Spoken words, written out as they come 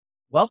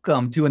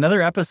Welcome to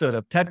another episode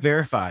of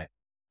TechVerified,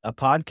 a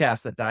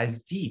podcast that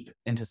dives deep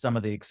into some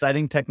of the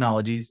exciting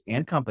technologies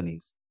and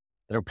companies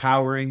that are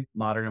powering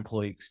modern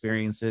employee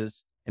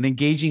experiences and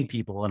engaging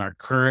people in our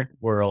current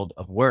world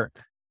of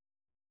work.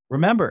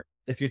 Remember,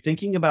 if you're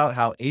thinking about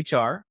how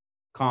HR,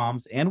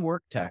 comms, and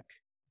work tech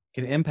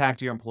can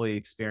impact your employee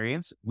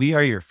experience, we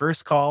are your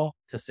first call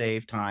to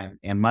save time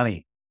and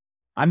money.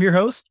 I'm your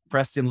host,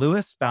 Preston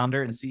Lewis,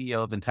 founder and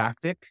CEO of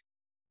Intactic,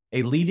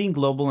 a leading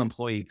global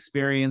employee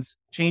experience,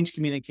 change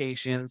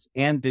communications,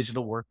 and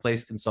digital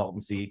workplace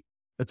consultancy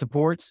that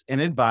supports and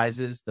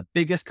advises the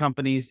biggest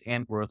companies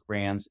and growth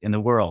brands in the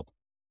world.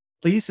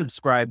 Please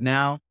subscribe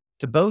now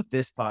to both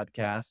this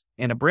podcast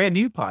and a brand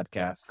new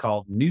podcast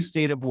called New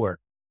State of Work,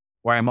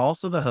 where I'm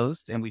also the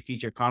host and we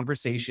feature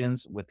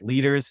conversations with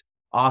leaders,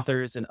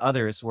 authors, and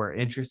others who are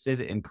interested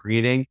in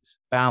creating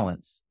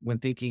balance when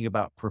thinking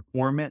about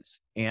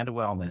performance and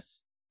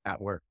wellness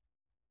at work.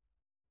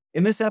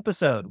 In this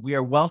episode, we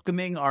are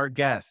welcoming our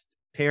guest,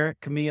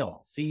 Tarek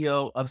Kamil,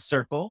 CEO of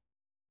Cerkl.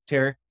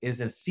 Tarek is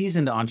a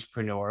seasoned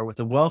entrepreneur with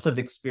a wealth of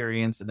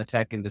experience in the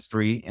tech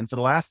industry, and for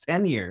the last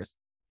 10 years,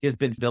 he has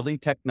been building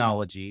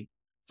technology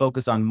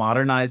focused on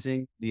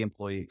modernizing the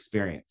employee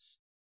experience.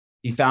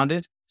 He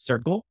founded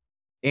Cerkl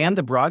and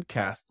the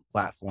broadcast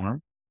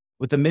platform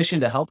with a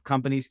mission to help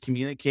companies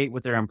communicate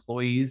with their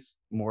employees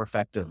more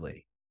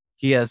effectively.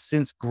 He has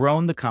since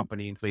grown the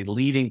company into a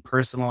leading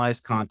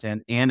personalized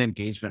content and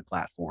engagement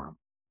platform.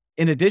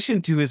 In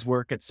addition to his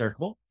work at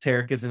Cerkl,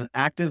 Tarek is an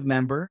active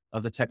member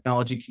of the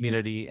technology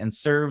community and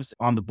serves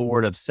on the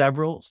board of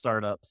several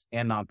startups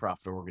and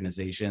nonprofit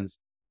organizations.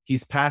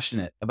 He's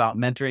passionate about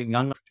mentoring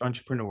young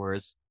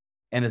entrepreneurs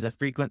and is a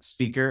frequent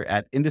speaker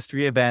at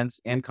industry events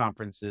and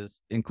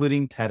conferences,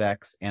 including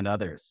TEDx and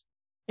others.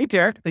 Hey,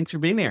 Tarek, thanks for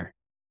being here.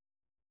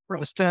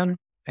 Preston,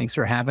 thanks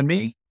for having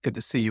me. Good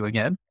to see you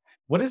again.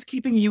 What is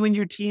keeping you and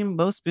your team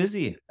most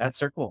busy at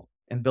Cerkl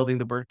and building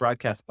the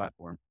broadcast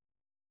platform?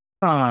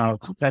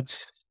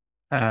 That's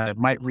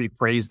might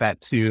rephrase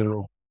that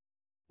to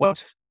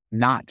what's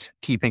not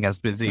keeping us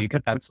busy,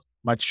 because that's a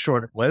much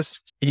shorter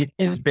list. It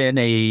has been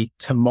a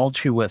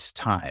tumultuous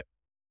time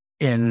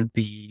in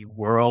the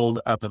world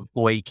of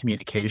employee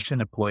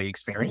communication, employee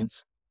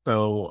experience.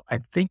 So I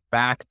think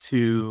back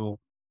to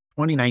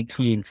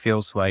 2019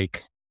 feels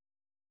like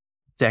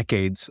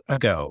decades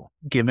ago,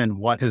 given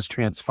what has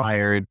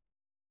transpired.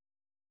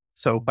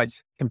 So by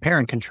compare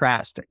and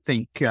contrast, I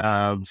think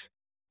of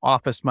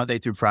office Monday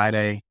through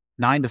Friday,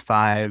 9 to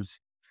 5,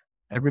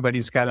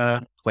 everybody's got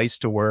a place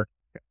to work.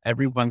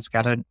 Everyone's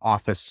got an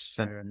office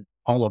and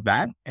all of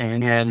that.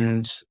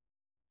 And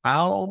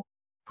how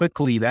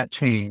quickly that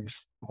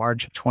changed,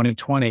 March of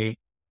 2020.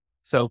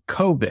 So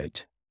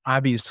COVID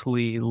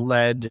obviously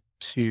led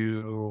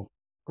to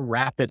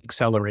rapid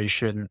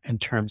acceleration in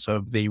terms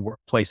of the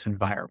workplace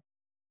environment,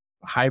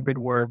 hybrid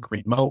work,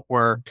 remote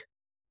work,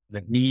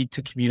 the need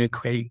to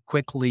communicate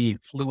quickly,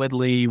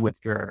 fluidly with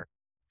your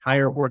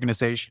higher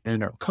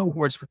organization or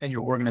cohorts within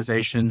your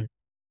organization.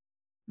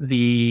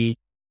 The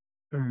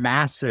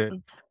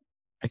massive,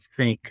 I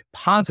think,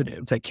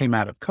 positive that came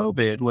out of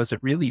COVID was it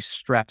really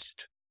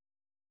stressed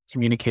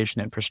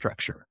communication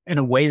infrastructure in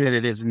a way that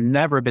it has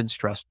never been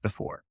stressed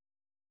before.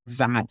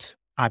 That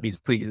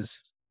obviously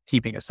is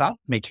keeping us up,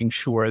 making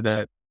sure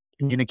that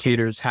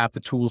communicators have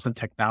the tools and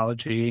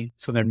technology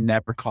so they're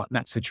never caught in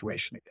that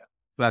situation again.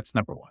 So that's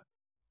number one.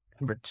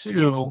 Number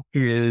two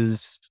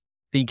is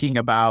thinking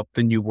about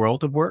the new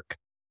world of work,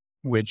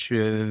 which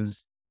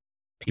is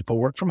people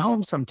work from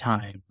home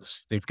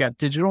sometimes. They've got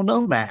digital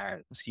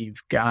nomads.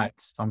 You've got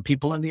some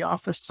people in the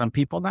office, some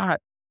people not.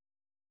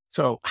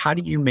 So how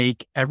do you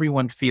make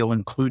everyone feel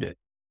included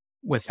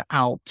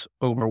without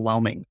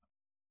overwhelming?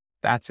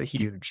 That's a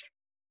huge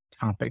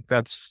topic.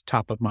 That's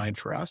top of mind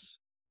for us.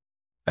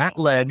 That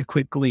led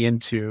quickly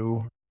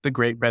into the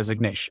Great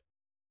Resignation.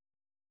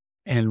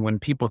 And when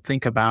people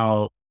think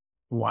about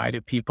why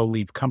do people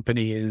leave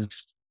companies,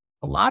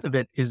 a lot of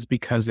it is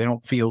because they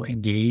don't feel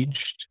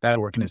engaged, that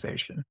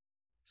organization.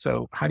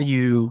 So how do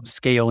you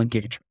scale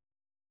engagement?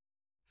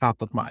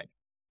 Top of mind.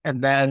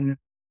 And then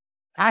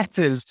that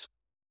has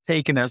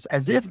taken us,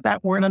 as if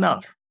that weren't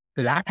enough,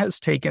 that has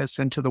taken us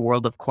into the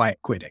world of quiet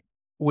quitting,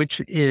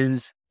 which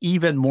is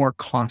even more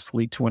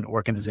costly to an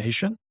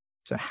organization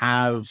to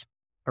have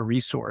a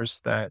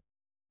resource that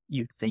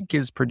you think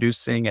is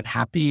producing and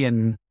happy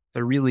and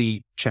they're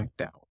really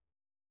checked out.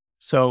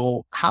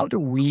 So how do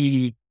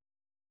we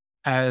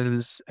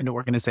as an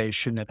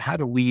organization and how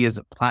do we as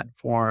a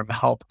platform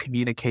help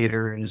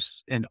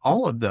communicators in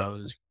all of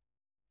those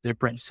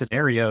different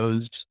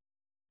scenarios?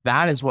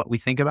 That is what we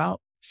think about.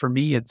 For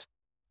me, it's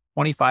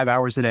 25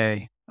 hours a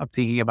day of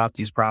thinking about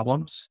these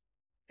problems.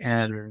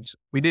 And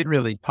we didn't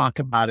really talk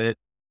about it.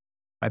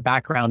 My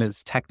background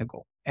is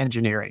technical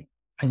engineering.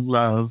 I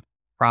love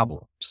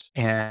problems,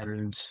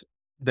 and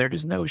there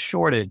is no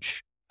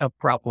shortage of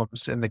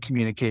problems in the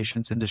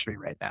communications industry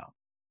right now.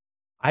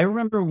 I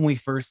remember when we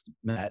first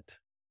met,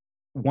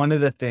 one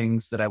of the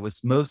things that I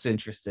was most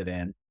interested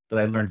in that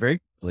I learned very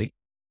quickly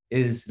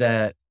is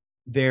that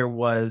there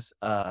was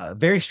a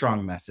very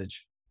strong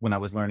message when I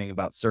was learning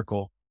about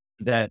Cerkl,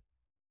 that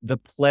the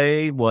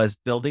play was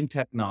building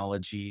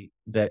technology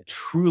that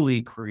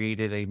truly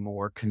created a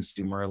more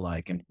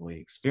consumer-like employee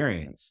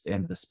experience.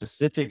 And the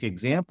specific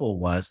example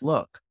was,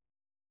 look,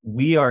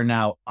 we are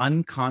now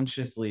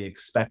unconsciously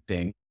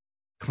expecting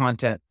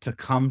content to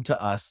come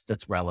to us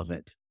that's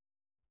relevant.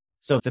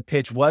 So the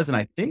pitch was, and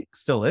I think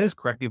still is,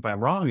 correct me if I'm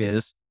wrong,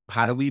 is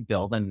how do we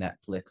build a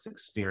Netflix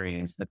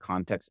experience in the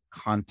context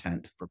of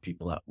content for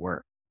people at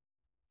work?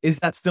 Is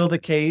that still the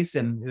case?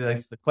 And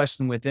that's the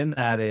question within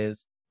that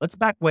is, let's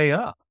back way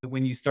up.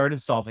 When you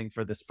started solving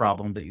for this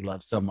problem that you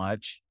love so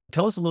much,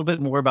 tell us a little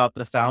bit more about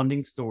the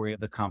founding story of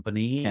the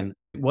company, and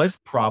was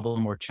the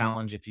problem or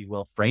challenge, if you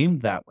will,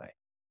 framed that way?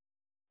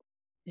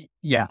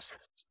 Yes,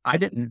 I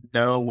didn't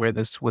know where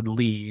this would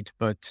lead,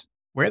 but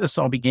where this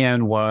all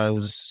began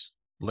was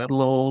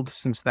little old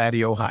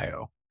Cincinnati,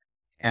 Ohio.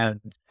 And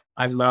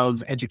I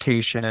love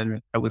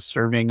education. I was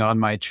serving on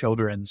my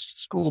children's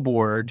school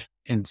board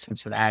in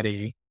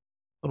Cincinnati,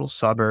 little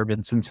suburb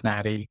in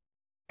Cincinnati.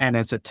 And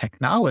as a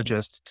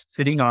technologist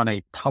sitting on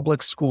a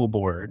public school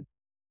board,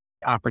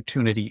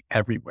 opportunity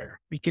everywhere.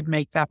 We could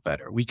make that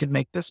better. We could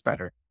make this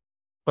better.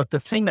 But the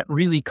thing that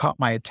really caught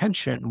my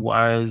attention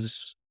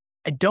was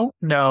I don't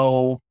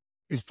know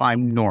if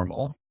I'm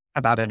normal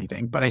about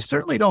anything, but I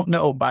certainly don't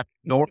know about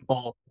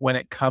normal when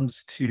it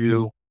comes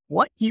to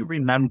what you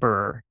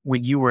remember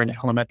when you were in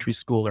elementary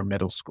school or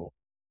middle school.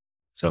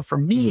 So for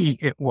me,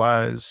 it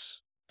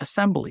was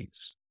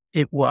assemblies,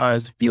 it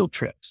was field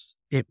trips,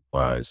 it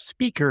was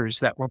speakers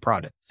that were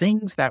brought in,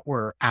 things that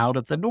were out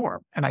of the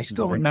norm. And I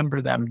still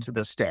remember them to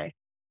this day.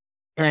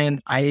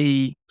 And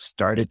I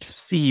started to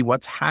see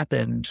what's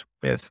happened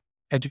with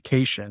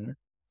education,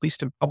 at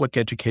least in public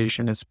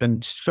education, has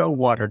been so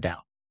watered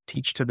down,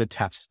 teach to the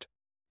test.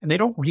 And they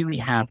don't really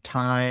have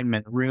time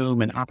and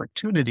room and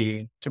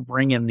opportunity to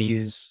bring in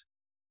these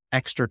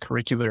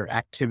extracurricular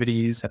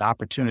activities and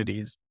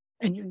opportunities.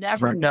 And you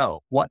never know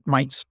what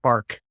might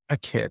spark a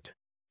kid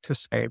to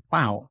say,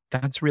 wow,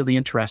 that's really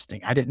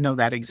interesting. I didn't know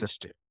that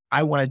existed.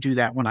 I want to do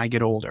that when I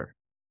get older.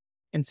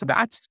 And so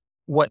that's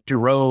what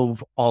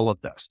drove all of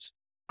this.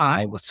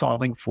 I was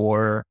solving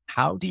for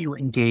how do you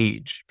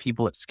engage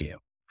people at scale?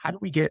 How do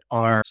we get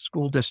our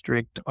school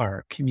district,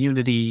 our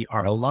community,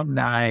 our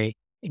alumni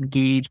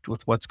engaged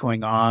with what's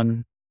going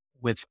on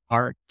with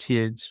our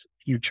kids'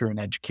 future in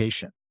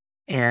education?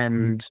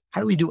 And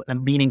how do we do it in a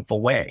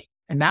meaningful way?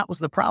 And that was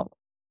the problem.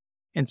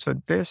 And so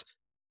this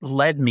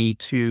led me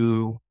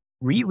to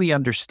really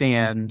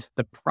understand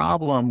the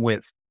problem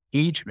with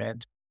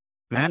engagement.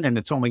 And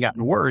it's only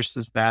gotten worse,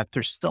 is that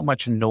there's so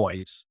much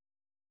noise.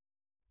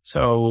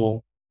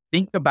 So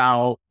think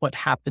about what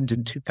happened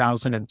in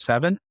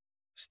 2007.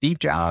 Steve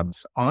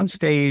Jobs on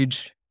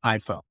stage,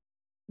 iPhone.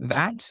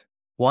 That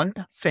one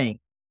thing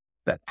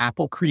that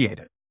Apple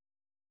created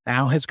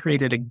now has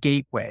created a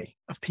gateway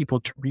of people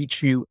to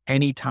reach you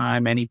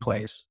anytime, any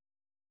place.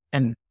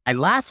 And I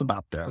laugh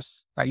about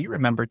this. Now, you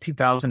remember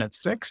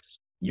 2006,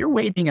 you're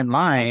waiting in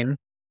line.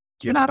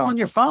 You're not on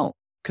your phone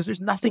because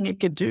there's nothing it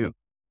could do.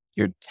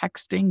 You're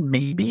texting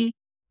maybe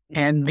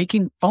and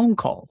making phone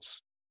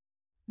calls.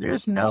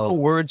 There's no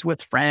words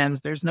with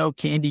friends. There's no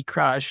Candy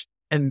Crush.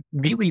 And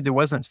really, there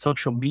wasn't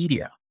social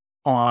media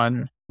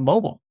on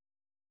mobile.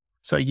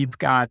 So you've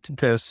got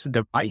this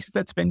device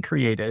that's been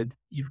created.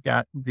 You've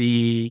got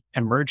the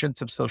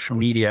emergence of social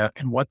media.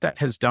 And what that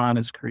has done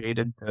is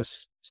created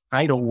this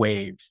tidal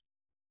wave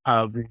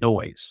of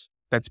noise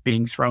that's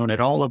being thrown at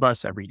all of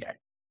us every day.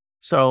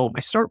 So I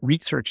start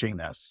researching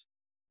this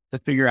to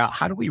figure out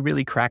how do we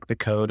really crack the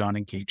code on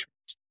engagement.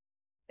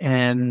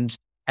 And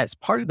as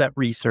part of that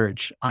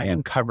research, I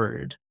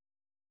uncovered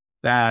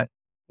that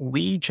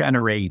we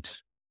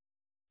generate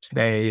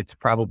today, it's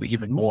probably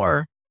even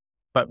more,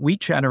 but we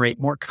generate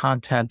more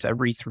content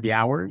every 3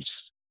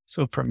 hours.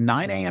 So from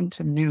 9 a.m.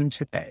 to noon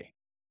today,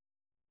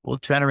 we'll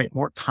generate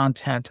more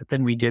content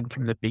than we did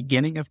from the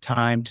beginning of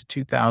time to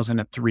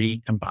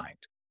 2003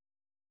 combined.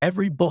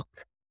 Every book,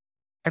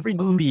 every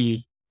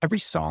movie, every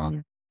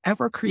song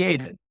ever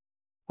created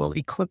will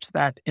eclipse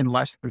that in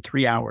less than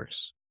 3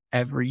 hours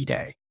every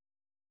day.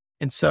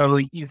 And so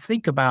you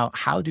think about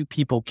how do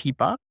people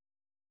keep up?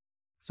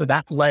 So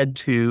that led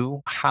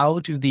to how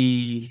do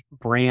the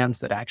brands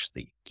that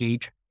actually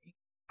engage me,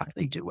 how do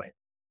they do it?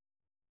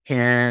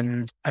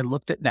 And I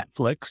looked at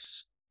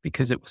Netflix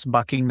because it was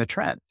bucking the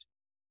trend.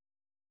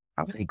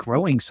 How are they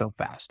growing so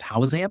fast?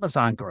 How is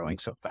Amazon growing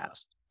so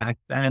fast? Back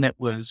then it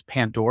was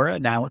Pandora,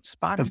 now it's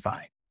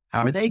Spotify.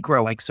 How are they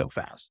growing so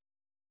fast?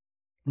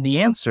 And the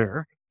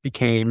answer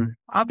became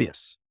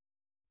obvious.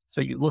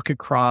 So you look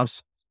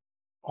across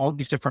all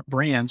these different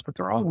brands, but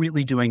they're all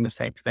really doing the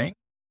same thing.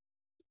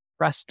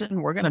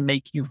 Preston, we're going to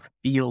make you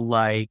feel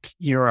like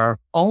you're our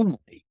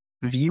only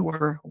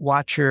viewer,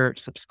 watcher,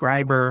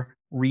 subscriber,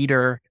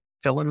 reader,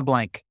 fill in the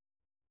blank.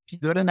 If you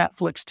go to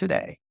Netflix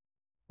today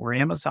or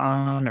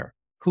Amazon or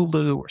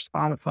Hulu or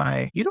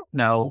Spotify, you don't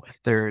know if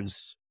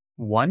there's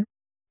one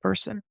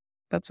person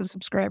that's a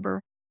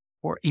subscriber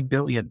or a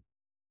billion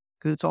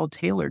because it's all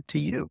tailored to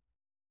you,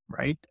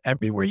 right?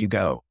 Everywhere you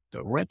go.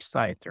 their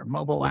website, their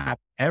mobile app,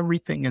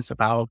 everything is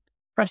about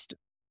Preston.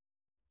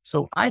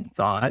 So I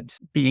thought,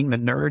 being the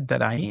nerd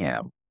that I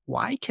am,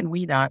 why can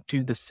we not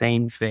do the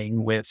same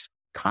thing with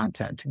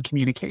content and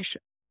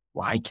communication?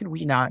 Why can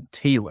we not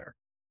tailor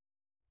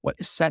what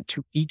is sent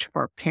to each of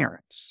our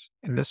parents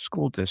in this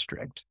school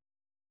district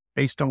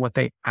based on what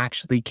they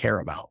actually care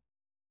about,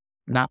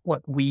 not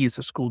what we as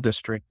a school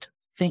district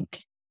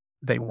think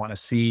they want to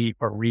see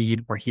or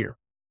read or hear?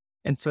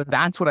 And so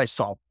that's what I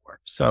solved for.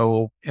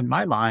 So in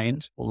my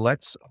mind,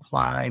 let's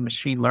apply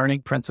machine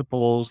learning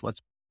principles.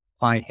 Let's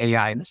apply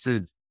AI. And this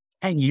is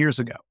 10 years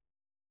ago,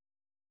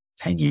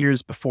 10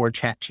 years before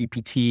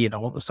ChatGPT and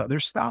all this other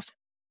stuff.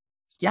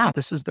 Yeah,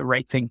 this is the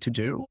right thing to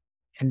do.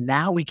 And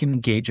now we can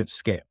engage at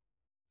scale.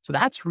 So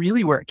that's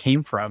really where it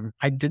came from.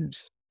 I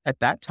didn't at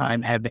that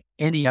time have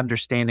any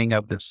understanding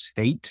of the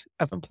state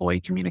of employee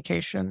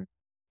communication.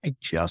 I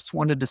just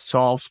wanted to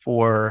solve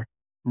for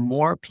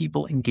more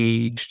people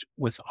engaged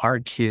with our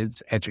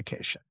kids'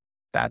 education.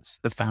 That's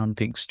the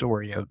founding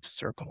story of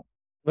Cerkl.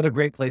 What a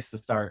great place to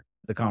start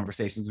the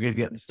conversations. We're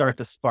going to start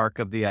the spark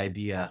of the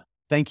idea.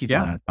 Thank you for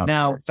that.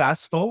 Now,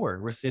 fast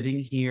forward, we're sitting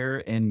here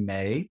in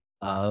May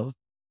of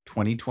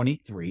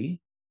 2023,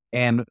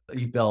 and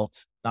you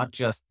built not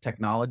just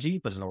technology,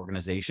 but an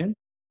organization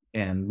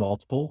and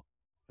multiple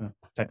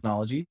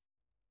technologies.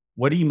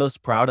 What are you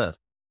most proud of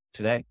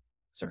today,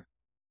 sir?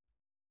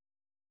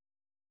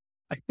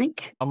 I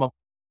think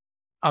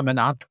I'm an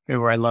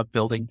entrepreneur. I love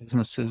building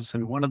businesses.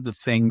 And one of the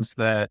things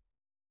that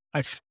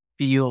I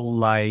feel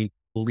like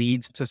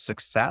leads to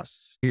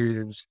success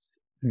is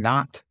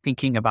not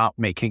thinking about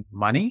making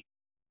money.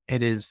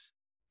 It is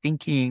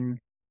thinking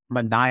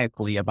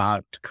maniacally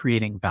about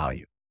creating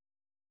value.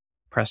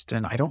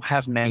 Preston, I don't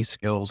have many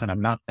skills and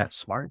I'm not that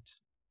smart,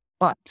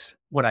 but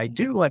what I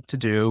do like to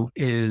do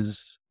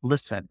is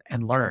listen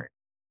and learn.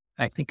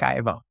 I think I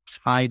have a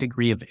high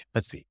degree of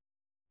empathy.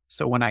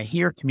 So when I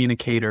hear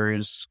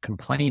communicators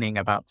complaining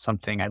about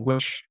something, I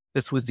wish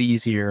this was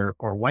easier,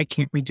 or why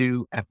can't we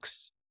do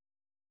X?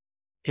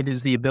 It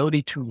is the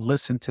ability to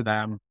listen to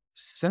them,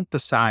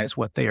 synthesize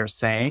what they are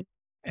saying,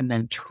 and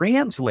then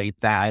translate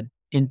that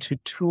into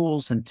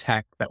tools and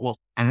tech that will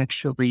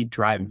actually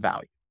drive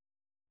value.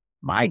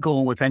 My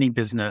goal with any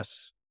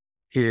business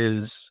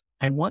is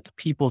I want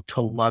people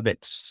to love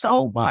it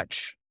so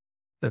much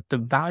that the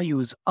value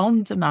is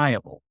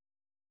undeniable.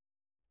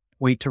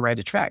 Wait to write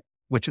a check,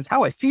 which is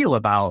how I feel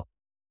about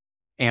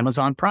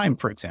Amazon Prime,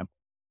 for example.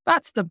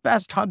 That's the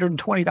best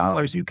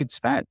 $120 you could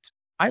spend.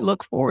 I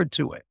look forward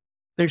to it.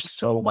 There's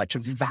so much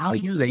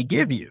value they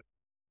give you.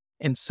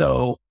 And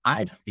so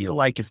I feel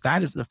like if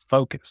that is the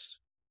focus,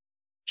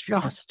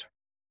 just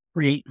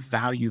create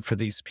value for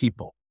these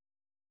people,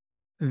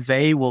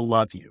 they will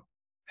love you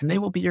and they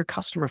will be your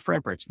customer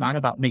forever. It's not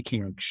about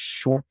making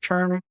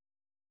short-term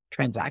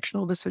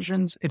transactional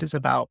decisions. It is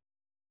about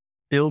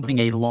building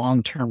a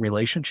long-term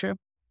relationship.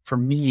 For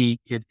me,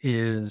 it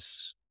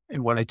is,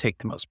 and what I take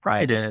the most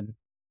pride in,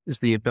 is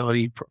the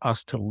ability for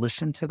us to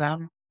listen to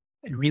them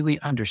and really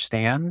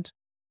understand.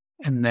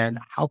 And then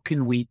how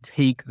can we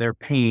take their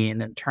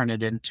pain and turn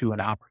it into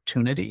an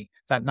opportunity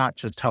that not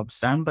just helps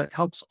them, but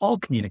helps all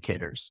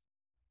communicators?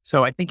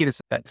 So I think it is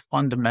that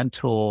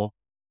fundamental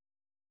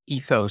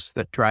ethos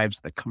that drives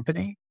the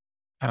company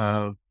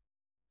of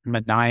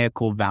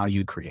maniacal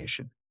value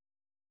creation.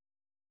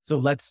 So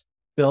let's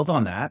build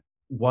on that.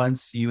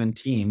 Once you and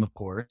team, of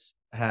course,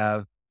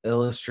 have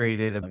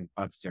illustrated, and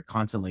obviously are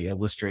constantly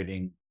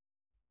illustrating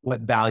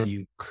what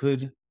value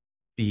could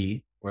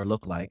be or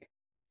look like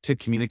to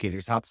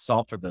communicators, how to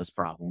solve for those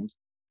problems,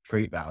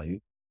 create value.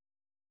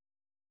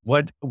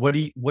 What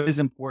is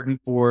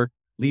important for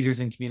leaders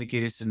and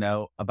communicators to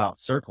know about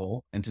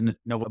Cerkl and to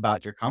know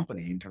about your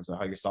company in terms of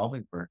how you're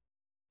solving for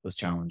those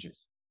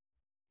challenges?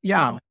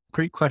 Yeah,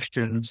 great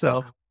question.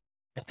 So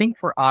I think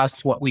for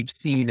us, what we've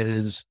seen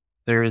is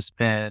there has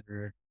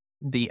been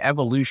the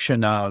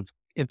evolution of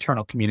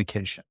internal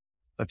communication.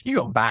 If you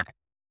go back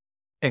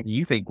and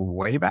you think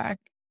way back,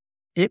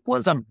 it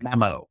was a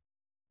memo,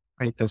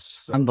 right?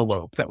 This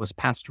envelope that was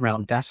passed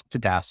around desk to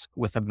desk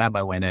with a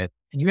memo in it.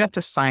 And you have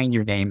to sign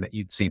your name that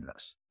you'd seen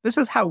this. This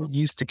is how we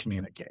used to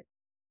communicate.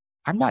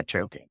 I'm not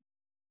joking.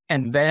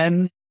 And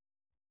then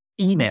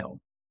email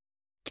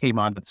came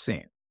onto the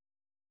scene.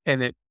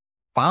 And it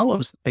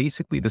follows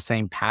basically the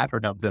same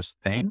pattern of this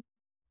thing.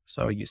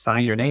 So you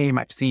sign your name,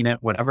 I've seen it,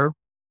 whatever.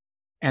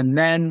 And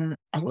then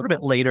a little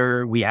bit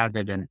later, we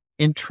added an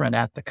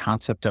intranet, the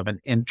concept of an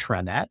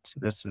intranet.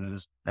 This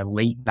is the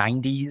late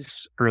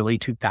 90s, early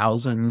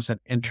 2000s, an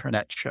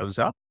intranet shows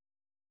up.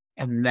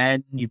 And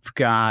then you've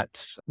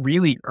got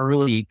really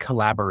early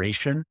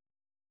collaboration.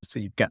 So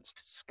you've got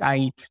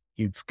Skype,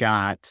 you've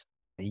got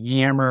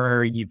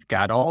Yammer, you've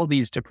got all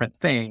these different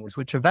things,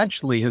 which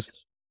eventually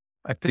has,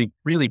 I think,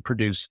 really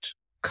produced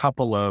a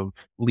couple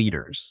of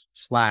leaders,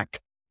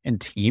 Slack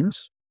and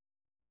Teams.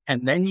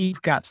 And then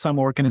you've got some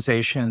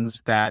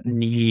organizations that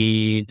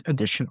need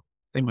additional.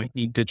 They might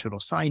need digital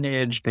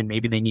signage.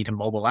 Maybe they need a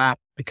mobile app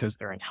because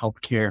they're in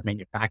healthcare,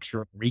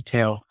 manufacturing,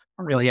 retail.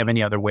 Don't really have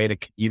any other way to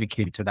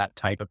communicate to that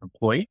type of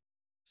employee.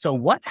 So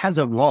what has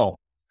evolved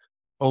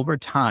over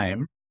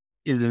time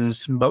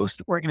is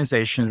most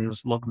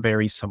organizations look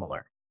very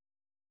similar.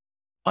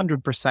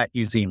 100%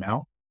 use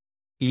email.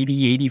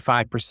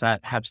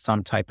 85% have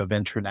some type of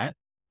intranet.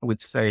 I would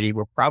say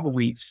we're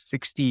probably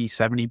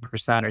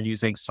 70% are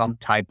using some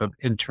type of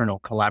internal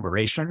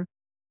collaboration.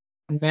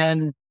 And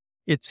then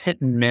it's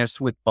hit and miss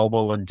with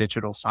mobile and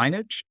digital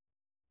signage.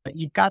 But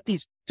you've got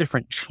these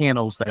different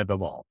channels that have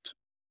evolved.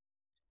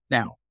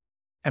 Now,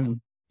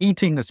 I'm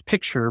painting this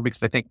picture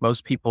because I think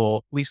most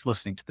people, at least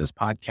listening to this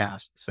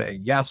podcast, say,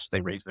 yes, they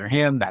raise their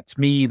hand. That's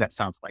me. That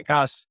sounds like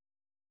us.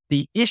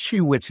 The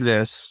issue with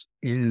this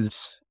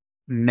is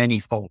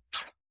manyfold.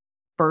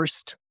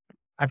 First,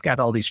 I've got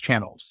all these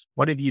channels.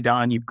 What have you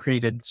done? You've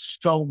created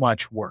so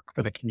much work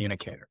for the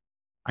communicator.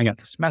 I got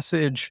this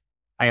message.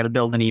 I got to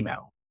build an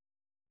email.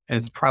 And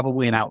it's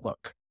probably an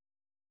Outlook,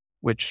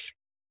 which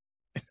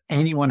if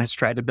anyone has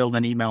tried to build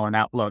an email in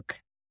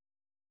Outlook,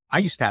 I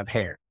used to have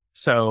hair.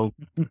 So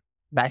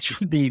that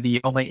should be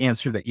the only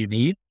answer that you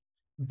need.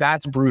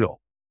 That's brutal.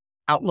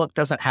 Outlook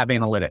doesn't have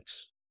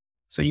analytics.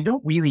 So you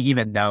don't really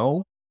even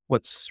know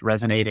what's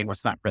resonating,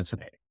 what's not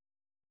resonating.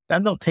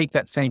 Then they'll take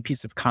that same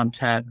piece of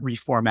content,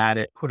 reformat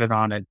it, put it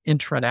on an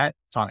intranet.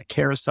 It's on a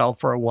carousel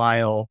for a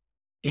while.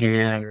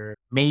 And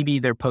maybe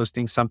they're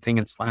posting something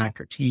in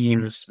Slack or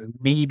Teams.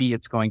 Maybe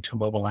it's going to a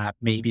mobile app.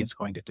 Maybe it's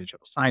going to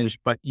digital signage.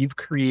 But you've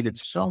created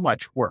so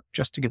much work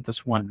just to get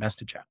this one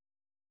message out.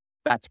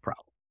 That's a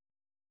problem.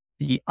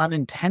 The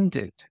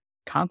unintended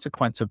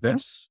consequence of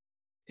this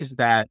is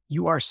that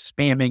you are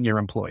spamming your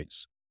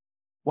employees.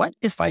 What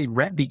if I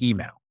read the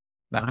email?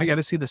 Now I got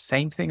to see the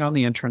same thing on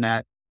the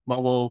intranet,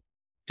 mobile,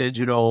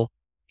 digital,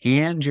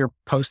 and you're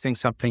posting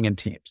something in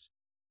Teams.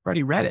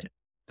 Already read it.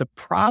 The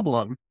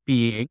problem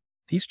being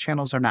these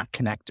channels are not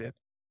connected.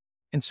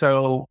 And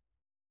so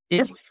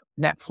if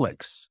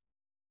Netflix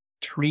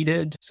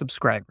treated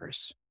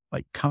subscribers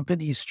like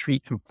companies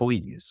treat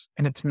employees,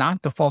 and it's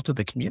not the fault of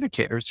the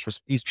communicators,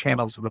 just these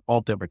channels have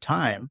evolved over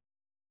time,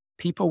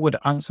 people would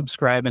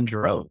unsubscribe in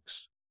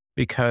droves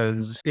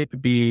because it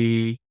would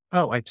be,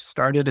 oh, I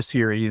started a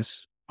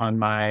series on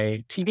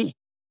my TV.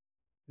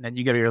 And then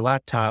you go to your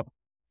laptop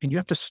and you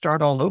have to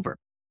start all over.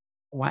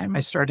 Why am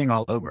I starting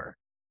all over?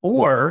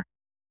 Or,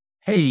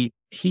 hey,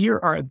 here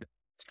are the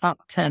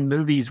top 10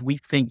 movies we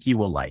think you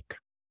will like.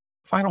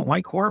 If I don't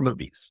like horror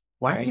movies,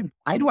 why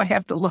do I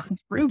have to look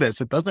through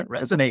this? It doesn't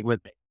resonate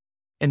with me.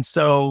 And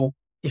so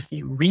if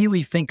you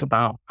really think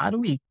about how do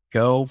we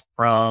go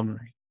from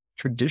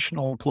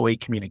traditional employee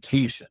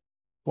communication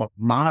to a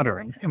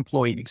modern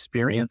employee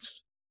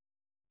experience,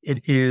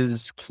 it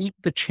is keep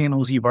the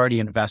channels you've already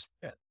invested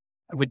in.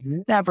 I would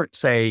never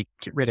say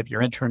get rid of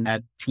your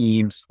internet,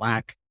 Teams,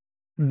 Slack,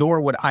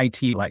 nor would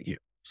IT let you.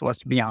 So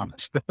let's be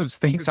honest, those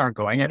things aren't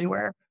going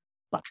anywhere.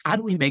 But how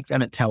do we make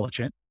them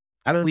intelligent?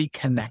 How do we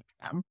connect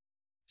them?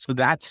 So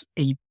that's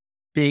a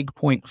big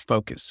point of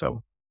focus.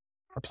 So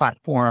our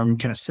platform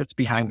kind of sits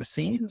behind the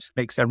scenes,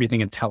 makes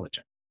everything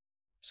intelligent.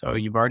 So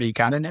you've already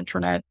got an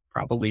intranet,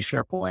 probably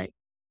SharePoint.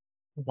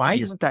 Why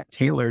isn't that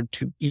tailored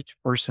to each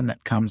person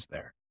that comes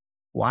there?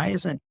 Why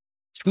isn't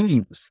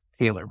Teams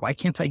tailored? Why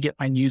can't I get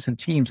my news in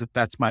Teams if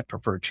that's my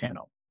preferred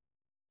channel?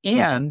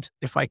 And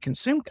if I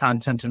consume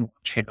content in one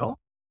channel,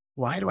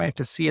 why do I have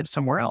to see it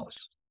somewhere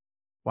else?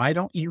 Why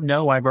don't you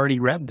know I've already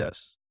read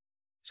this?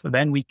 So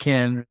then we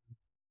can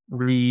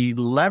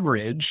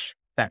leverage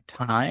that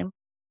time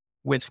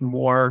with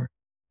more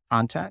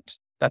content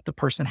that the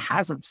person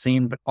hasn't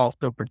seen, but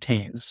also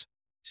pertains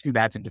to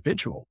that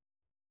individual.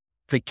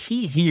 The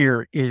key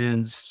here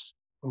is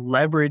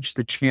leverage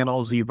the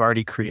channels you've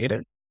already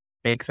created,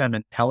 make them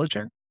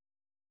intelligent,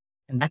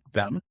 connect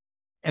them.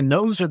 And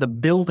those are the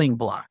building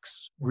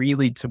blocks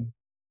really to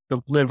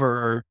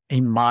deliver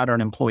a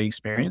modern employee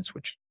experience,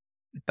 which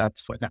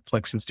that's what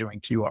Netflix is doing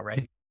to you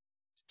already.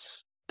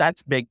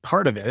 That's a big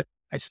part of it.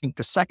 I think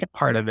the second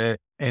part of it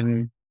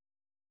and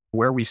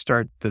where we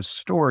start the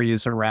story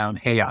is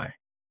around AI.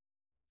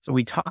 So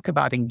we talk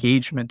about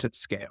engagement at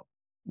scale,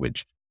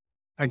 which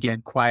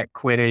again, quiet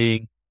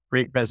quitting,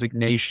 great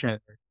resignation,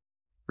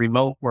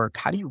 remote work.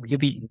 How do you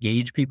really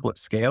engage people at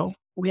scale?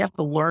 We have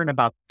to learn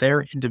about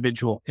their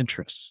individual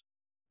interests.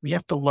 We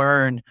have to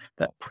learn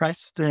that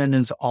Preston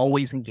is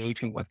always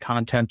engaging with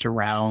content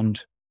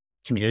around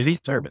community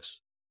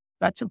service.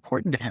 That's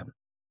important to him.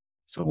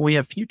 So when we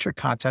have future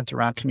content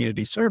around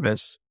community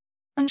service,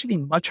 actually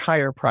much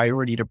higher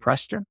priority to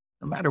Preston,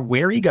 no matter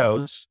where he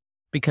goes,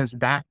 because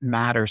that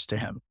matters to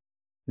him.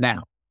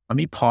 Now, let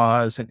me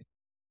pause. And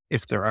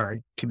if there are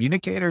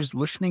communicators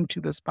listening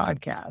to this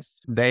podcast,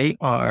 they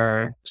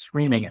are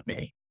screaming at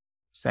me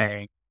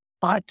saying,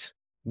 but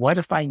what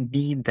if I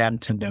need them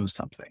to know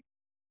something?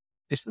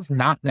 This is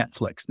not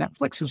Netflix.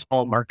 Netflix is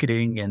all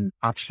marketing and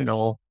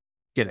optional.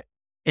 Get it.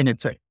 And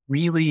it's a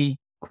really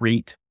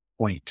great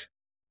point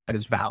that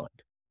is valid.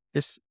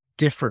 This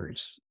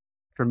differs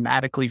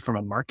dramatically from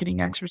a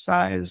marketing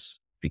exercise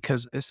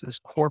because this is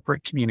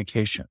corporate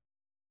communication.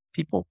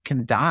 People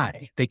can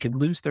die. They could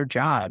lose their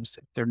jobs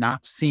if they're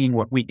not seeing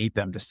what we need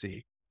them to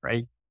see,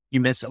 right?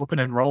 You miss open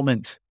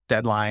enrollment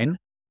deadline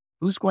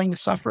Who's going to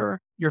suffer?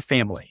 Your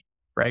family,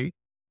 right?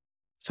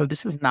 So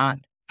this is not,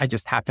 I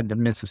just happened to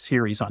miss a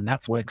series on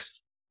Netflix.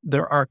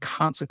 There are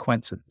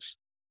consequences.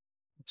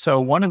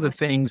 So one of the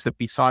things that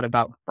we thought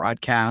about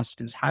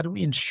broadcast is how do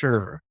we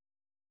ensure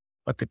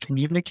what the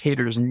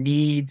communicators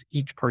need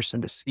each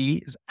person to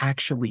see is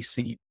actually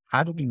seen?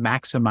 How do we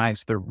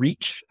maximize the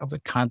reach of the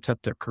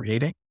content they're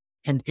creating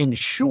and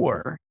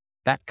ensure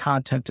that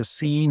content is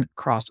seen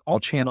across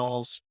all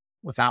channels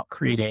without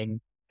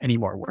creating any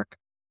more work?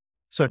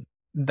 So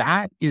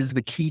that is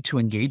the key to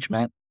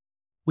engagement,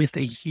 with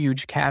a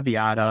huge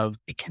caveat of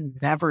it can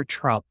never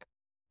trump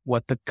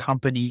what the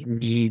company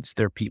needs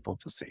their people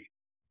to see.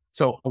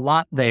 So a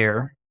lot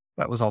there,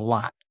 that was a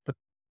lot, but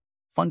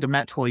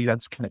fundamentally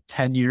that's kind of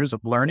 10 years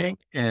of learning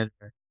in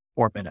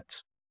 4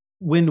 minutes.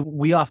 When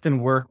we often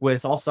work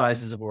with all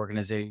sizes of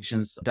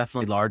organizations,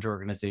 definitely large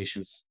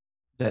organizations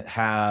that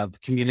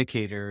have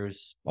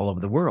communicators all over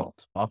the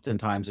world.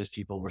 Oftentimes there's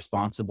people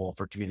responsible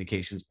for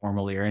communications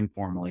formally or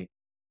informally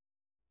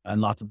in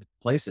lots of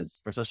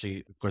places,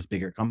 especially, of course,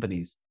 bigger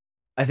companies.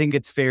 I think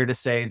it's fair to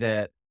say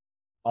that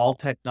all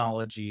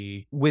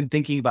technology, when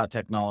thinking about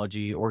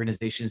technology,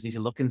 organizations need to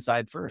look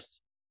inside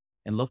first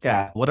and look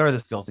at what are the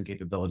skills and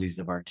capabilities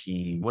of our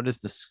team? What is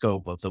the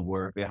scope of the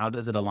work? How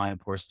does it align, of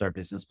course, with our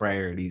business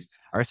priorities,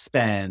 our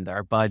spend,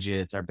 our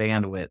budgets, our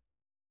bandwidth?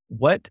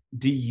 What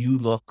do you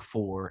look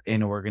for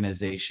in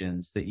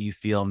organizations that you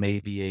feel may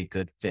be a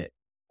good fit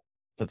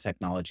for the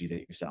technology that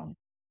you're selling?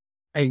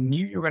 I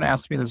knew you were going to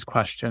ask me this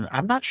question.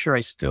 I'm not sure I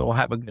still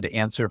have a good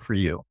answer for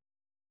you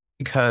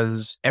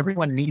because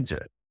everyone needs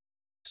it.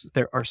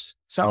 There are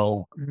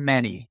so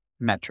many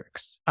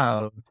metrics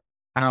of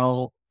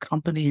how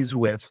companies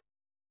with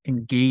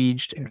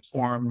engaged,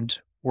 informed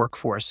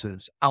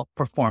workforces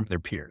outperform their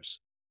peers.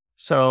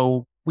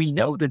 So we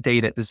know the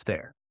data is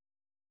there.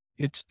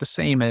 It's the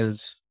same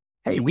as,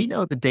 hey, we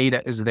know the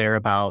data is there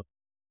about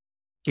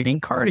getting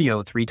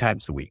cardio 3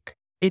 times a week.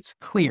 It's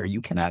clear.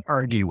 You cannot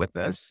argue with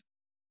this,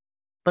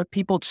 but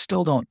people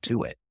still don't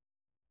do it.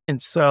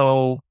 And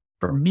so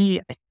for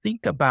me, I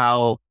think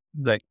about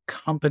the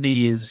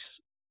companies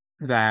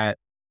that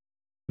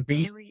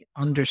really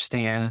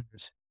understand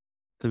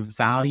the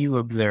value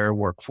of their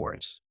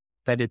workforce,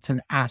 that it's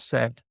an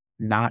asset,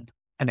 not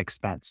an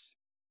expense.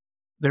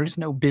 There is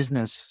no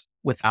business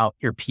without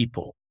your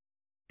people.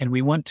 And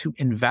we want to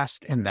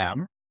invest in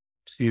them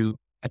to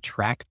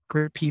attract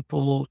great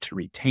people, to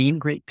retain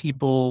great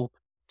people,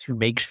 to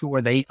make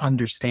sure they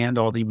understand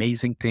all the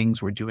amazing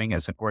things we're doing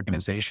as an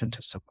organization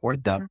to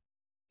support them.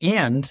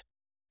 And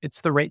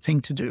it's the right thing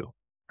to do,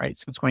 right?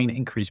 So it's going to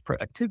increase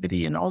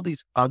productivity and all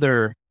these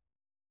other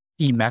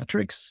key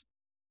metrics.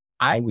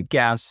 I would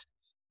guess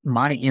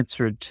my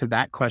answer to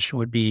that question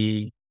would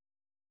be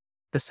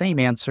the same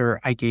answer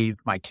I gave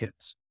my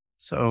kids.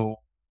 So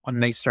when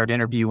they start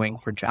interviewing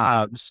for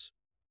jobs,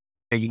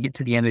 you get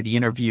to the end of the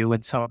interview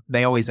and so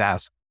they always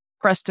ask,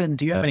 Preston,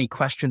 do you have any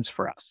questions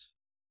for us?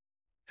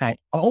 I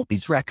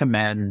always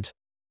recommend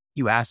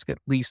you ask at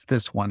least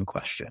this one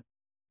question.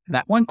 And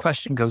that one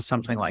question goes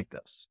something like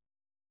this.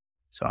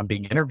 So I'm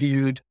being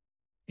interviewed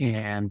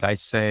and I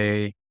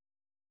say,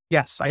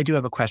 yes, I do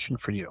have a question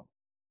for you.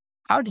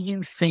 How do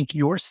you think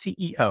your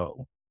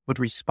CEO would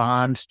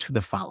respond to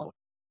the following?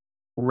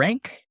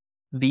 Rank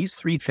these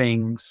 3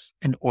 things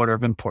in order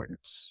of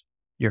importance: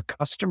 your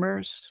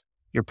customers,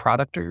 your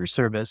product or your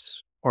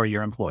service, or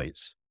your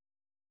employees.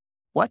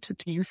 What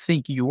do you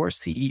think your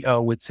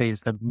CEO would say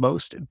is the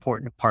most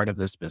important part of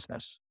this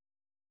business?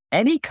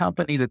 Any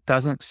company that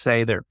doesn't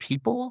say their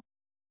people,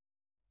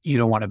 you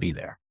don't want to be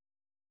there.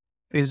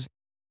 Is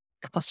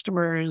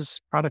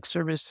customers, product,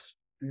 service,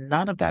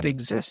 none of that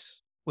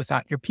exists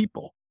without your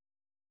people.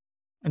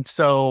 And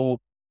so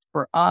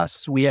for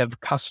us, we have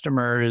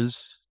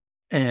customers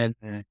in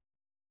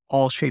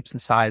all shapes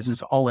and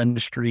sizes, all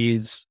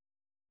industries,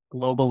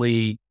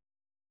 globally.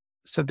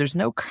 So there's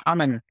no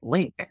common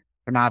link.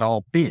 They're not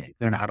all big.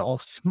 They're not all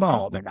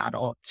small. They're not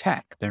all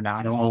tech. They're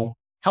not all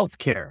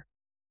healthcare,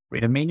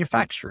 rate of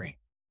manufacturing.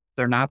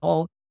 They're not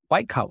all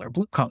white collar,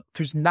 blue collar.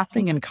 There's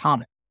nothing in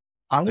common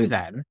other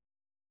than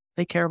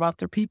they care about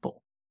their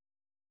people.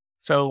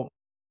 So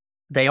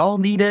they all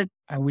need it.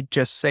 I would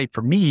just say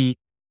for me,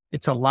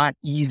 it's a lot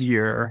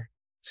easier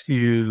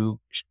to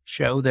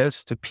show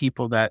this to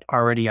people that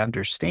already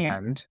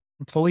understand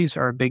employees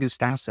are our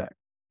biggest asset,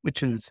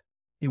 which is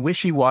a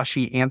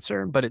wishy-washy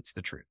answer, but it's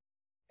the truth.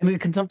 And it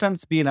can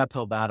sometimes be an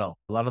uphill battle.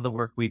 A lot of the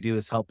work we do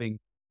is helping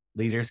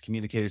leaders,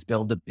 communicators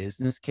build a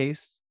business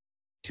case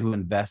to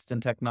invest in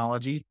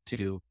technology,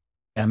 to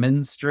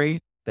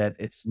demonstrate that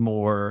it's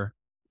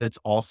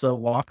also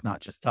walk, not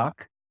just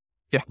talk.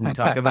 Yeah. We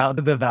talk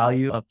about the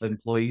value of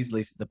employees, at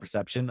least the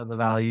perception of the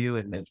value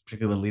in the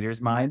particular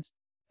leaders' minds.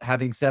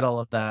 Having said all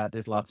of that,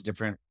 there's lots of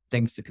different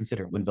things to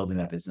consider when building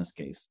that business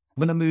case.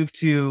 I'm going to move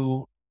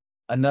to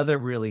another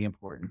really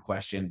important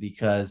question,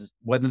 because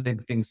one of the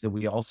things that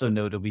we also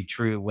know to be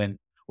true when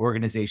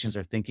organizations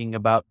are thinking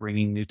about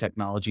bringing new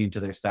technology into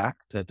their stack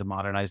to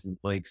modernize the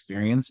employee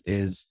experience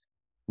is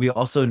we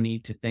also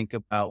need to think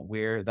about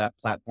where that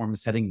platform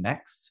is heading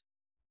next.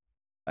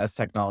 as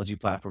technology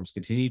platforms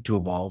continue to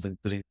evolve,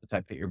 including the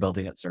tech that you're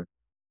building at Cerkl?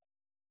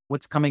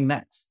 What's coming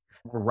next?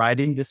 We're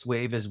riding this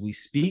wave as we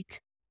speak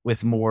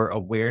with more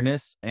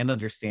awareness and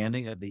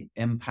understanding of the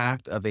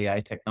impact of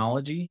AI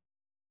technology,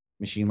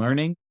 machine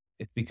learning.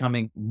 It's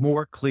becoming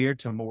more clear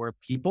to more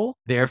people.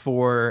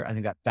 Therefore, I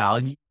think that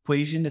value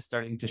equation is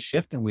starting to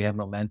shift and we have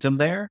momentum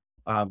there,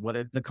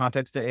 whether in the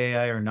context of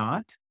AI or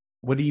not.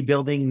 What are you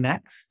building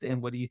next?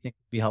 And what do you think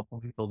would be helpful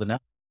for people to know?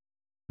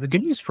 The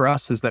good news for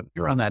us is that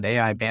we were on that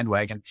AI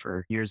bandwagon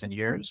for years and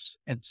years.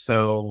 And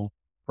so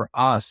for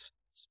us,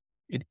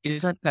 it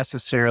isn't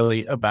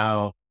necessarily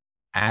about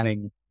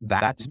adding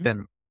that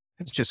spin.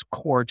 It's just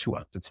core to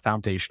us. It's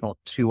foundational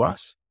to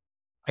us.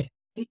 I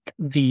think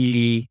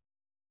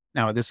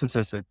now this is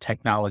as a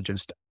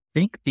technologist, I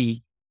think the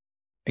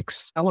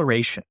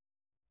acceleration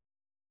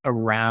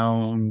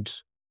around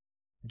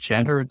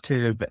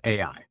generative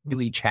AI,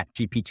 really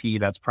ChatGPT,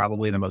 that's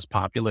probably the most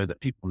popular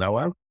that people know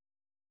of.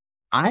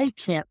 I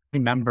can't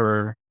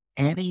remember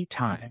any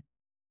time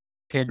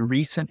in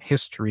recent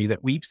history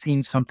that we've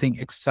seen something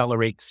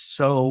accelerate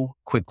so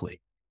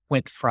quickly.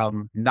 Went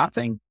from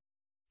nothing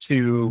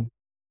to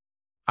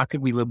how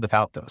could we live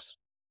without this?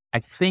 I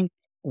think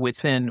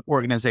within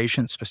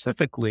organizations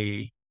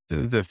specifically,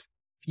 the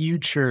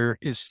future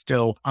is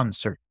still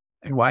uncertain.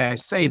 And why I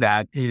say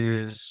that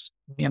is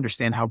we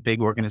understand how big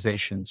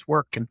organizations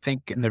work and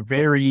think, and they're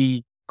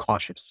very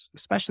cautious,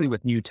 especially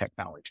with new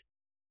technology.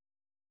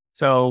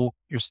 So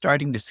you're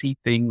starting to see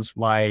things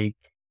like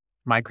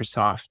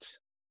Microsoft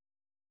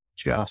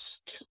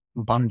just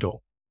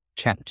bundle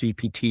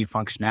ChatGPT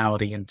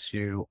functionality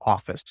into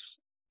Office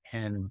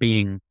and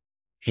Bing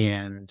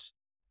and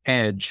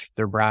Edge,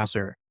 their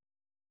browser.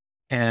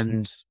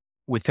 And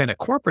within a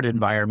corporate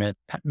environment,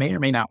 that may or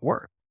may not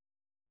work.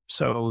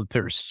 So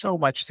there's so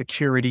much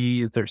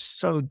security. They're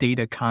so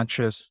data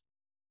conscious.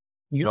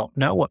 You don't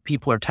know what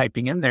people are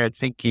typing in there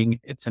thinking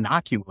it's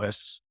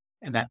innocuous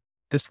and that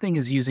this thing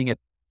is using it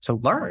to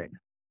learn.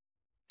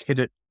 Could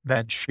it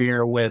then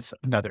share with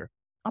another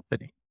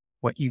company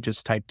what you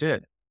just typed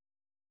in?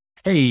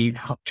 Hey,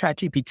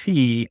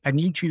 ChatGPT, I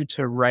need you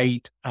to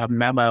write a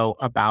memo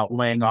about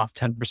laying off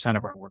 10%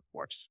 of our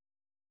workforce.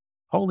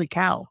 Holy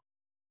cow.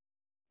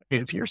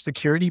 If your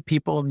security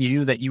people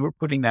knew that you were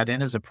putting that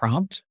in as a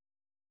prompt,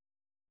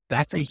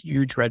 that's a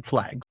huge red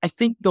flag. I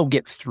think they'll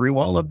get through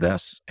all of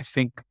this. I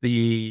think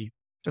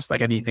just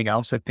like anything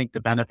else, I think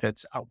the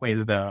benefits outweigh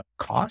the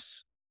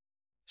costs.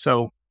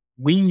 So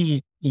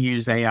we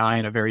use AI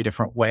in a very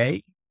different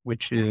way,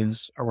 which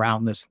is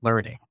around this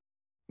learning.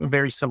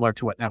 Very similar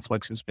to what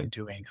Netflix has been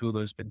doing,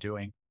 Hulu's been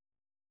doing,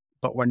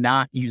 but we're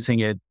not using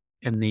it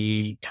in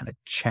the kind of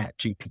chat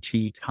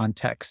GPT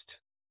context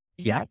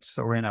yet.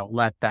 So we're going to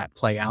let that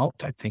play out.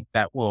 I think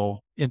that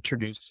will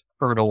introduce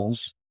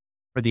hurdles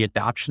for the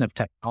adoption of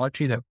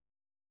technology that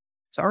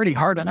it's already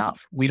hard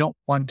enough. We don't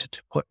want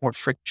to put more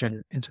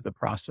friction into the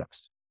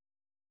process.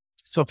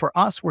 So for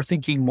us, we're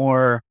thinking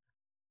more,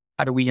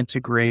 how do we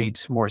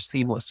integrate more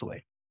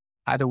seamlessly?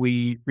 How do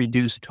we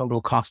reduce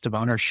total cost of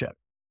ownership?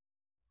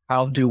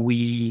 How do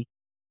we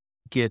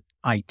get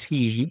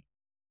IT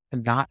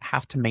and not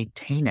have to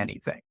maintain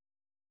anything?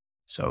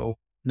 So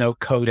no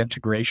code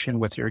integration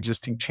with your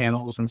existing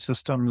channels and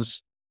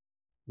systems.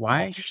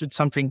 Why should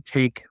something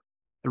take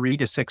 3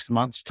 to 6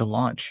 months to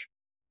launch?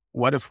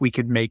 What if we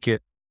could make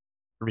it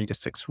 3 to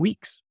 6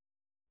 weeks?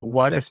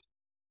 What if,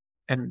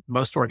 and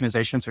most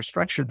organizations are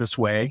structured this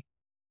way,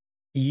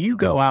 you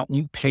go out and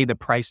you pay the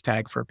price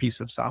tag for a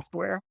piece of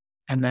software,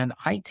 and then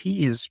IT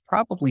is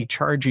probably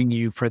charging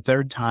you for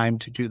their time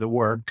to do the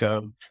work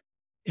of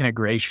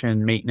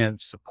integration,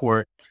 maintenance,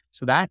 support.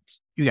 So that's,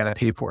 you got to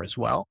pay for as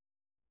well.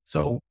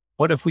 So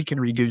what if we can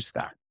reduce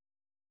that?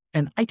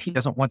 And IT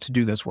doesn't want to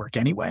do this work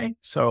anyway.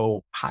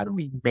 So how do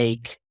we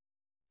make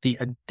the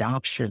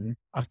adoption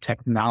of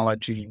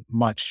technology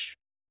much,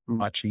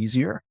 much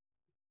easier?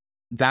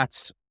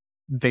 That's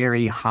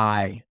very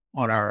high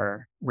on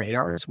our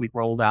radars. We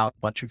rolled out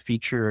a bunch of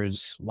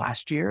features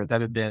last year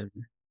that have been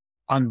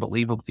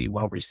unbelievably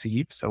well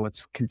received. So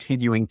it's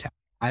continuing to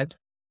add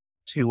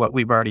to what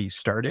we've already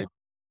started.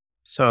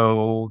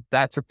 So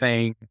that's a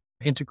thing.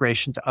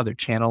 Integration to other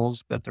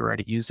channels that they're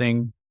already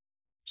using.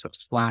 So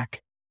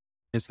Slack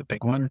is the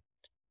big one.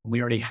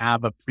 We already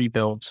have a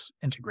pre-built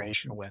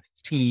integration with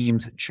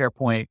Teams and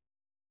SharePoint,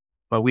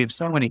 but we have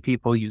so many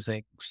people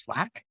using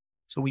Slack.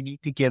 So we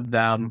need to give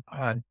them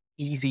an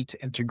easy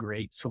to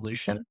integrate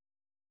solution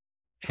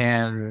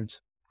and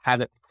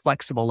have it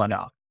flexible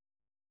enough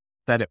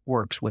that it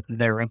works with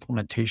their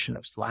implementation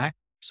of Slack.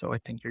 So I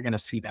think you're going to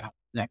see that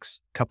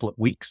next couple of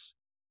weeks.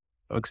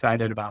 So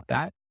excited about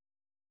that.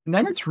 And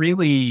then it's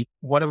really,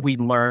 what have we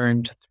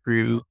learned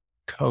through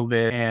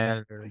COVID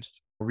and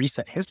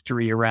recent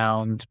history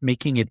around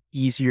making it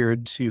easier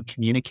to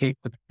communicate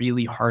with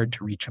really hard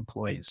to reach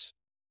employees.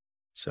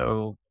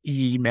 So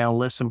email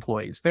list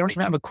employees, they don't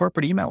even have a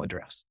corporate email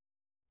address.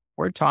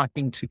 We're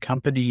talking to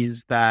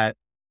companies that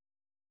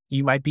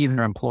you might be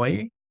their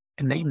employee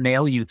and they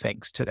mail you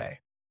things today.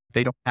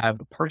 They don't have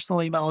a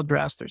personal email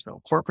address. There's no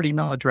corporate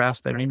email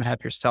address. They don't even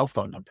have your cell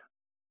phone number.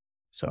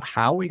 So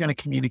how are we going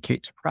to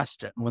communicate to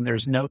Preston when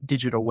there's no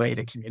digital way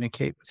to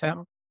communicate with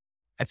him?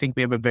 I think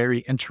we have a very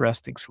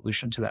interesting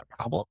solution to that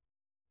problem.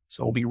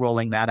 So we'll be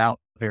rolling that out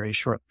very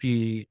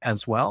shortly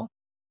as well.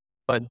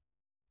 But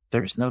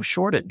there's no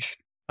shortage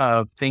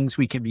of things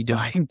we can be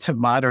doing to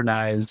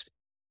modernize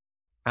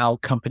how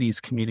companies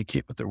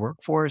communicate with their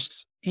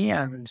workforce,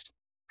 and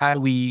how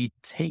do we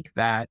take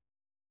that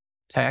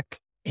tech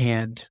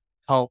and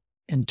help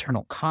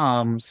internal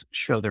comms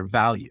show their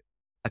value.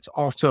 That's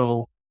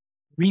also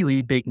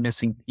really big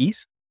missing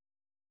piece.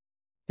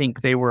 I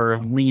think they were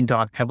leaned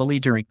on heavily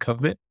during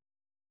COVID.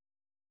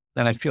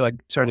 Then I feel like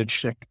started to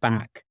shift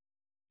back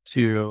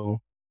to,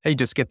 hey,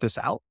 just get this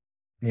out.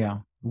 Yeah.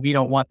 We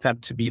don't want them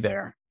to be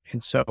there.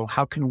 And so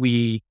how can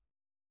we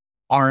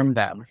arm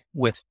them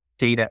with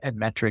data and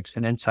metrics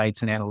and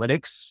insights and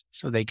analytics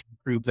so they can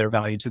prove their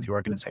value to the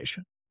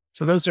organization?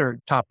 So those are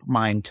top of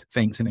mind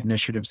things and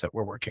initiatives that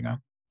we're working on.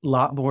 A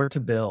lot more to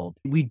build.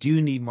 We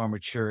do need more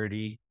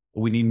maturity.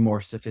 We need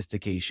more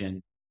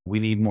sophistication. We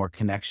need more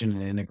connection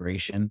and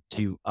integration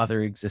to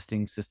other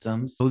existing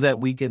systems so that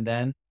we can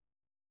then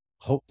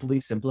hopefully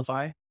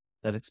simplify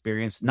that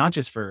experience, not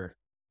just for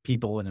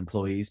people and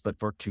employees, but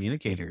for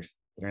communicators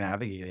that are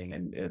navigating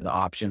and the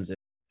options,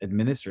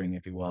 administering,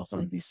 if you will, some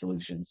of these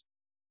solutions.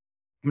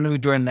 I'm going to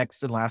do our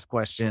next and last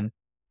question.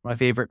 My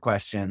favorite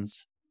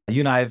questions.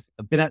 You and I have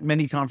been at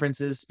many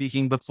conferences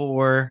speaking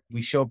before.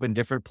 We show up in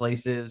different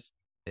places.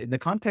 In the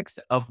context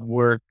of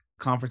work,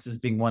 conferences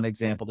being one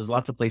example, there's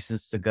lots of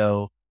places to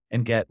go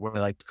and get what I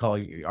like to call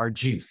our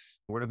juice.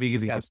 Where do we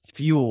get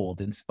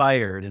fueled,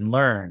 inspired, and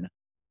learn?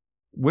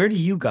 Where do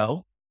you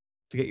go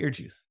to get your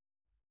juice?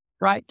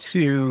 Try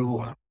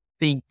to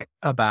think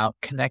about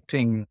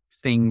connecting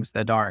things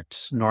that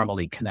aren't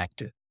normally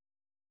connected.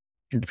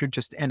 And if you're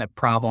just in a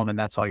problem and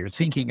that's all you're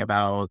thinking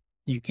about,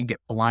 you can get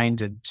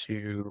blinded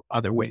to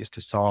other ways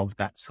to solve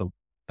that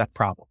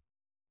problem.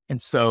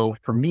 And so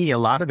for me, a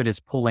lot of it is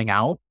pulling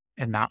out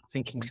and not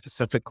thinking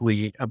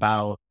specifically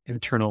about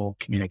internal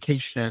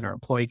communication or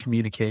employee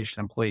communication,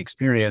 employee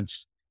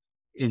experience.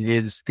 It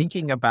is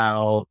thinking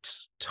about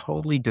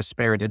totally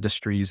disparate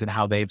industries and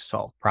how they've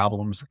solved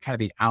problems, kind of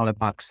the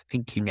out-of-box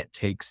thinking it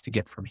takes to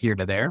get from here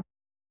to there.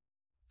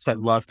 So I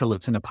love to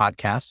listen to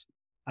podcasts.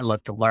 I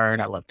love to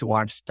learn. I love to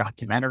watch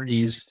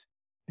documentaries.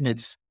 And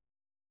it's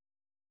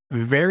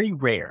very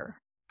rare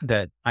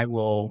that I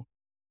will,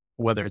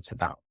 whether it's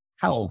about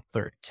health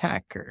or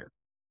tech or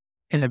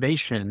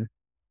innovation,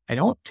 I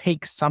don't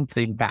take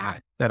something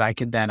back that I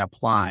can then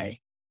apply.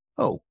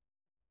 Oh,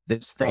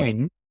 this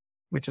thing,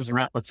 which is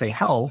around, let's say,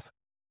 health,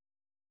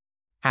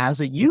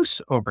 has a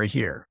use over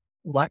here.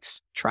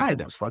 Let's try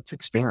this. Let's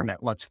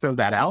experiment. Let's throw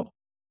that out.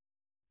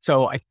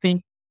 So I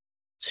think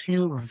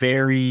two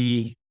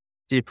very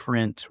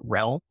different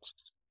realms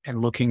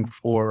and looking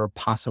for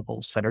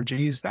possible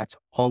synergies, that's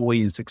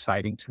always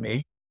exciting to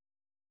me.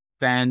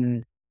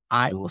 Then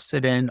I will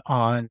sit in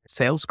on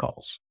sales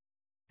calls.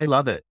 I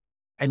love it.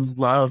 I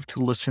love to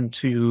listen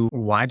to,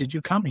 why did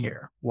you come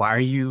here? What are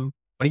you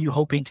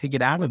hoping to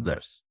get out of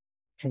this?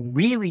 And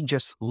really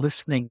just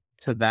listening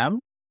to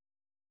them,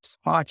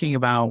 talking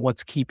about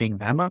what's keeping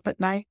them up at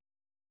night.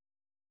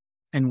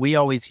 And we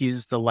always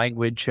use the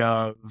language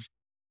of,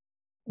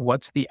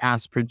 what's the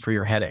aspirin for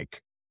your headache?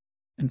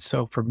 And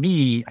so for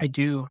me, I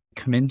do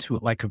come into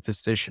it like a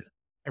physician.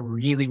 I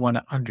really want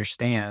to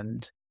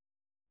understand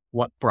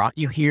what brought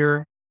you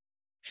here.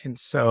 And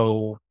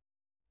so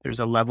there's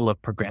a level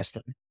of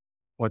progression.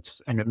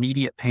 What's an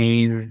immediate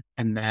pain?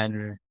 And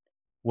then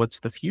what's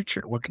the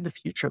future? What can the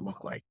future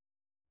look like?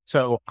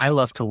 So I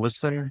love to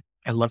listen.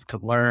 I love to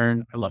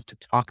learn. I love to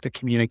talk to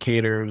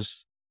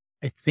communicators.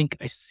 I think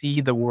I see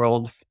the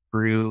world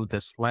through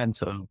this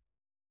lens of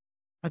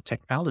how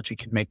technology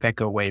can make that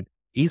go away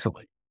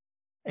easily.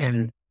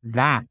 And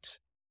that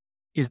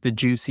is the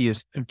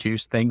juiciest of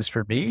juice things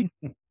for me.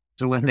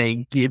 So when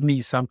they give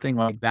me something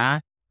like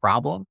that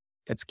problem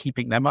that's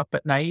keeping them up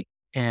at night,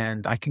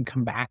 and I can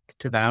come back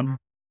to them,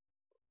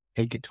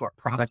 take it to our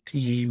product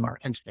team, our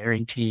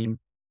engineering team.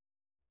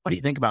 What do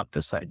you think about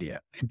this idea?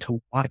 And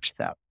to watch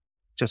them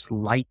just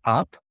light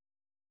up.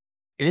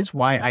 It is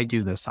why I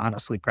do this,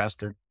 honestly,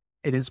 Preston.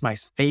 It is my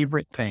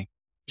favorite thing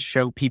to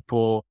show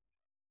people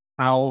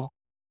how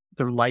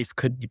their life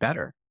could be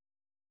better.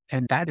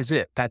 And that is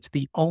it. That's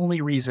the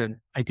only reason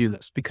I do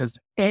this, because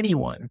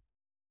anyone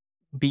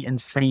would be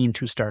insane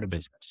to start a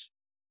business.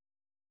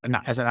 And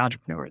not as an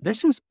entrepreneur,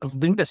 this is a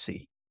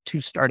lunacy to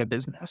start a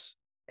business.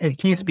 It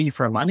can't be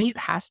for money. It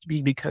has to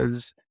be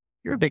because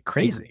you're a bit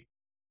crazy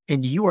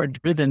and you are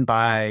driven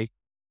by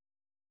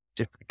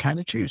different kind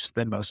of juice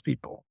than most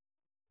people.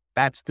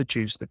 That's the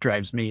juice that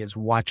drives me, is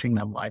watching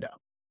them light up.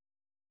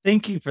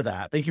 Thank you for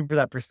that. Thank you for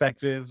that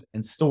perspective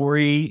and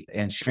story,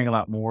 and sharing a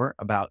lot more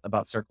about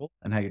Cerkl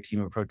and how your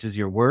team approaches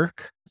your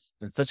work. It's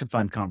been such a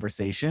fun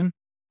conversation.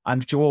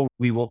 I'm sure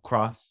we will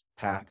cross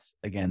paths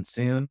again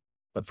soon.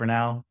 But for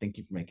now, thank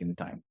you for making the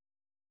time.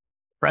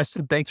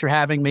 Preston, thanks for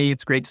having me.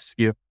 It's great to see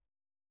you.